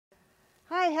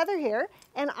Hi, Heather here,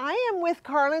 and I am with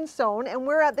Carlin Soehn, and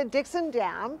we're at the Dickson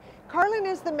Dam. Carlin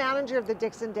is the manager of the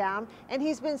Dickson Dam, and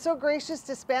he's been so gracious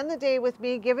to spend the day with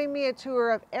me, giving me a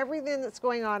tour of everything that's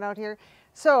going on out here.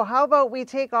 So how about we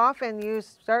take off and you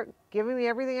start giving me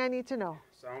everything I need to know?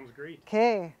 Sounds great.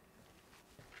 Okay.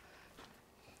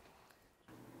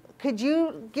 Could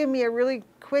you give me a really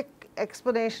quick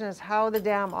explanation as how the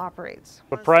dam operates?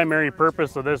 The primary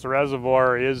purpose of this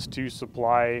reservoir is to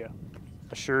supply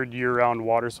assured year-round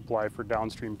water supply for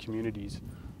downstream communities.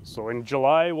 So in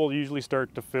July, we'll usually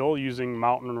start to fill using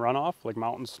mountain runoff, like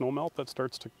mountain snowmelt that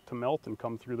starts to melt and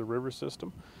come through the river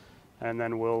system. And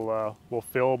then we'll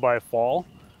fill by fall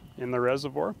in the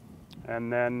reservoir.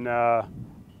 And then,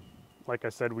 like I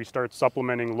said, we start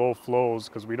supplementing low flows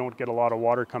because we don't get a lot of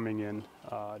water coming in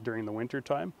during the winter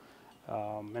time.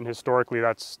 And historically,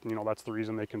 that's the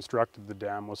reason they constructed the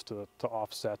dam, was to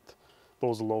offset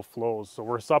those low flows. So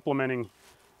we're supplementing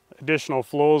additional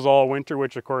flows all winter,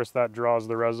 which of course that draws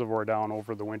the reservoir down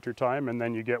over the winter time, and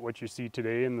then you get what you see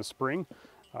today in the spring.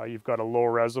 You've got a low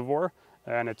reservoir,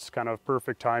 and it's kind of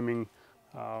perfect timing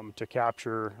to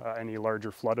capture any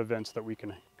larger flood events that we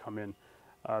can come in.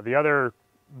 The other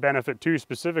benefit too,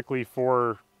 specifically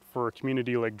for a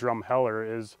community like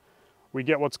Drumheller, is we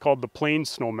get what's called the plain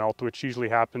snow melt, which usually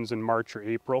happens in March or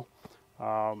April,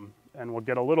 and we'll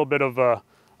get a little bit of a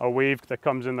wave that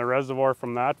comes in the reservoir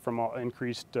from that, from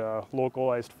increased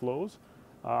localized flows.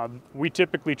 We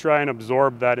typically try and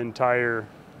absorb that entire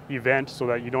event so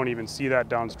that you don't even see that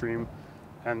downstream.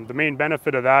 And the main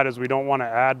benefit of that is we don't want to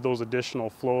add those additional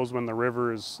flows when the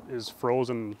river is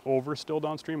frozen over still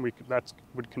downstream. That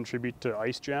would contribute to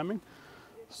ice jamming.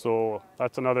 So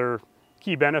that's another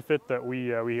key benefit, that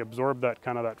we absorb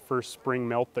that first spring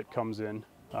melt that comes in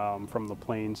from the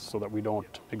plains, so that we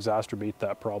don't exacerbate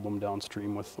that problem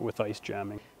downstream with ice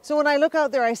jamming. So when I look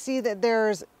out there, I see that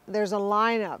there's a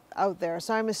lineup out there.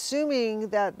 So I'm assuming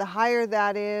that the higher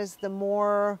that is, the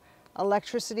more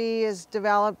electricity is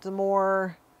developed, the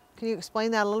more. Can you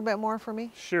explain that a little bit more for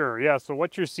me? Sure, yeah. So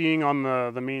what you're seeing on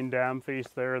the main dam face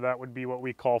there, that would be what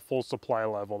we call full supply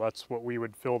level. That's what we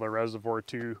would fill the reservoir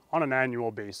to on an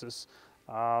annual basis.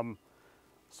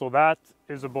 So that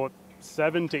is about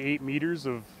 7 to 8 meters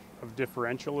of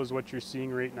differential is what you're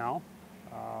seeing right now.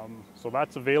 So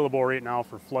that's available right now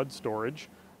for flood storage,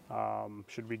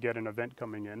 should we get an event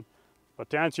coming in. But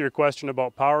to answer your question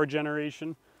about power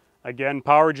generation, again,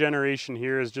 power generation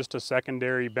here is just a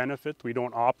secondary benefit. We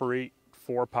don't operate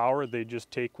for power. They just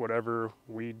take whatever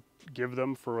we give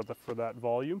them for that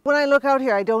volume. When I look out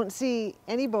here, I don't see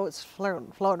any boats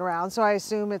floating around, so I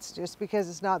assume it's just because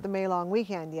it's not the May long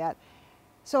weekend yet.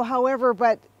 So however,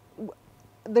 but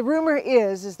the rumor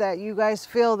is that you guys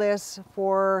fill this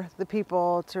for the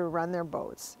people to run their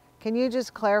boats. Can you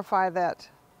just clarify that?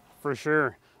 For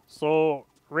sure. So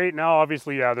right now,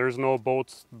 obviously, yeah, there's no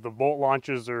boats. The boat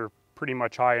launches are pretty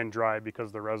much high and dry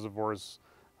because the reservoir is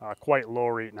quite low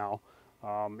right now,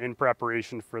 in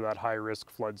preparation for that high-risk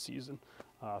flood season.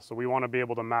 So we want to be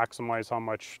able to maximize how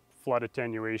much flood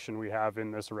attenuation we have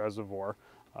in this reservoir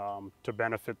to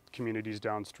benefit communities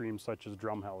downstream, such as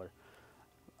Drumheller.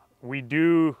 We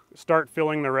do start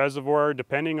filling the reservoir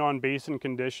depending on basin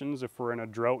conditions. If we're in a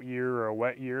drought year or a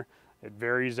wet year, it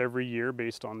varies every year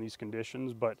based on these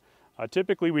conditions, but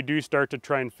typically we do start to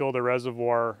try and fill the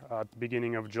reservoir at the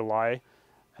beginning of July,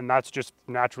 and that's just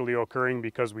naturally occurring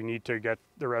because we need to get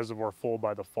the reservoir full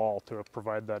by the fall to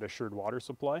provide that assured water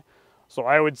supply. So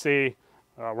I would say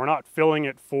we're not filling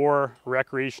it for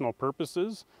recreational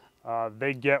purposes.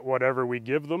 They get whatever we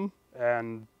give them,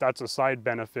 and that's a side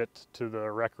benefit to the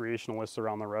recreationalists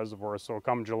around the reservoir. So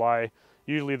come July,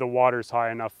 usually the water's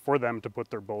high enough for them to put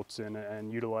their boats in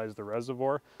and utilize the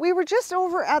reservoir. We were just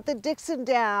over at the Dickson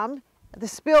Dam, the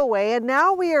spillway, and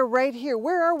now we are right here.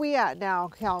 Where are we at now,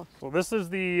 Cal? So this is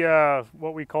the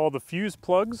what we call the fuse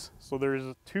plugs. So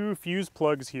there's 2 fuse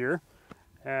plugs here,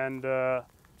 and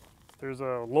there's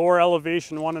a lower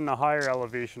elevation one and a higher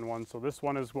elevation one. So this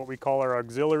one is what we call our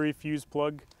auxiliary fuse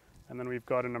plug, and then we've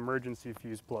got an emergency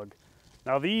fuse plug.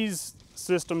 Now these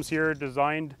systems here are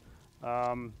designed,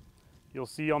 you'll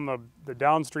see on the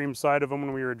downstream side of them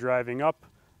when we were driving up,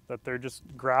 that they're just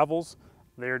gravels.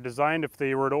 They're designed, if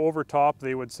they were to overtop,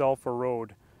 they would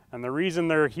self-erode. And the reason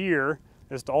they're here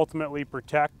is to ultimately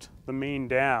protect the main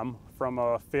dam from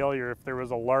a failure if there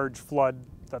was a large flood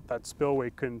that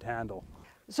spillway couldn't handle.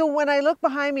 So when I look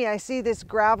behind me, I see this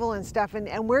gravel and stuff,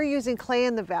 and we're using clay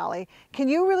in the valley. Can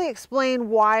you really explain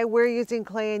why we're using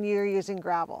clay and you're using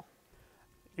gravel?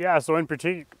 Yeah, so in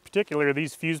particular,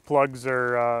 these fuse plugs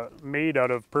are made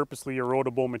out of purposely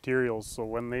erodible materials. So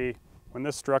when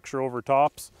this structure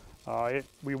overtops,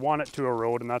 We want it to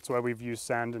erode, and that's why we've used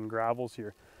sand and gravels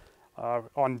here.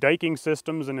 On diking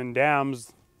systems and in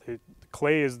dams,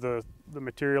 clay is the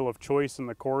material of choice in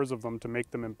the cores of them to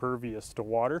make them impervious to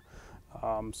water.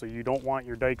 So you don't want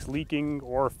your dikes leaking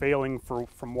or failing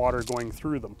from water going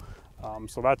through them.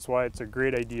 So that's why it's a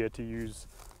great idea to use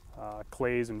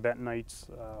clays and bentonites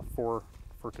for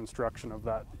construction of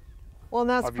that. Well, and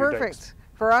that's perfect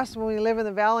for us when we live in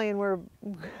the valley and we're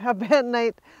a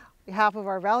bentonite. Half of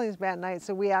our valley is bentonite,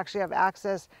 so we actually have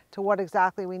access to what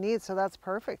exactly we need. So that's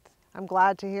perfect. I'm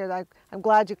glad to hear that. I'm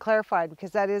glad you clarified,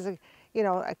 because that is a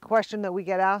question that we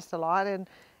get asked a lot, and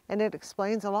it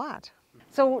explains a lot.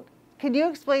 So can you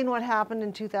explain what happened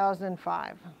in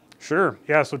 2005? Sure.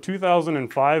 Yeah. So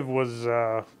 2005 was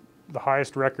the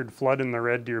highest record flood in the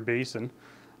Red Deer Basin.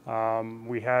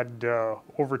 We had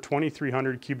over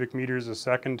 2,300 cubic meters a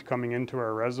second coming into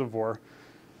our reservoir.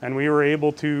 And we were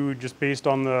able to, just based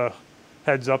on the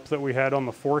heads up that we had on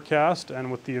the forecast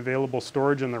and with the available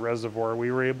storage in the reservoir,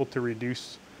 we were able to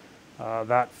reduce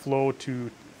that flow to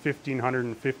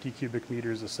 1,550 cubic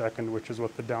meters a second, which is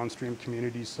what the downstream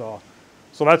communities saw.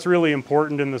 So that's really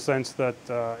important in the sense that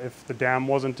if the dam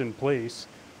wasn't in place,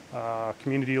 a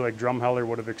community like Drumheller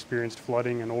would have experienced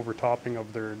flooding and overtopping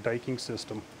of their diking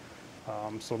system.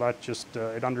 So that just,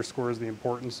 it underscores the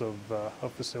importance of a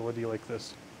facility like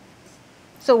this.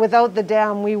 So without the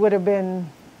dam, we would have been,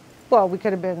 well, we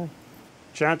could have been.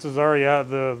 Chances are, yeah,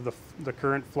 the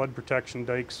current flood protection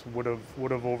dikes would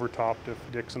have overtopped if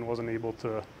Dickson wasn't able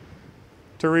to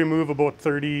remove about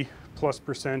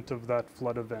 30+% of that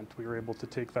flood event. We were able to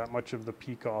take that much of the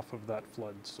peak off of that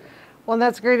flood. So. Well,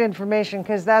 that's great information,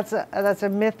 because that's a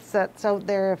myth that's out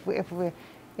there. If we,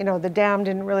 the dam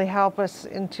didn't really help us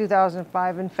in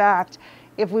 2005. In fact,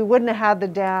 if we wouldn't have had the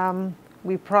dam,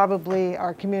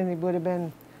 our community would have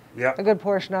been a good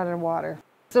portion underwater.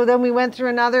 So then we went through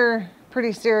another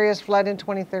pretty serious flood in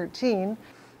 2013.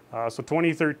 So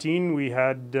 2013, we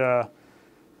had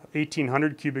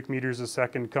 1,800 cubic meters a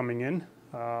second coming in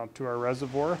to our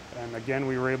reservoir. And again,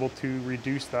 we were able to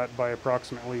reduce that by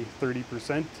approximately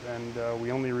 30%, and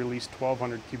we only released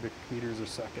 1,200 cubic meters a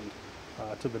second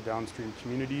to the downstream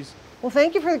communities. Well,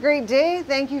 thank you for the great day.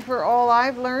 Thank you for all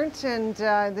I've learned, and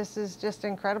this is just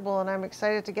incredible, and I'm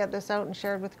excited to get this out and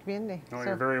share it with the community. No,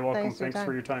 you're very welcome. Thanks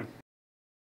for your time.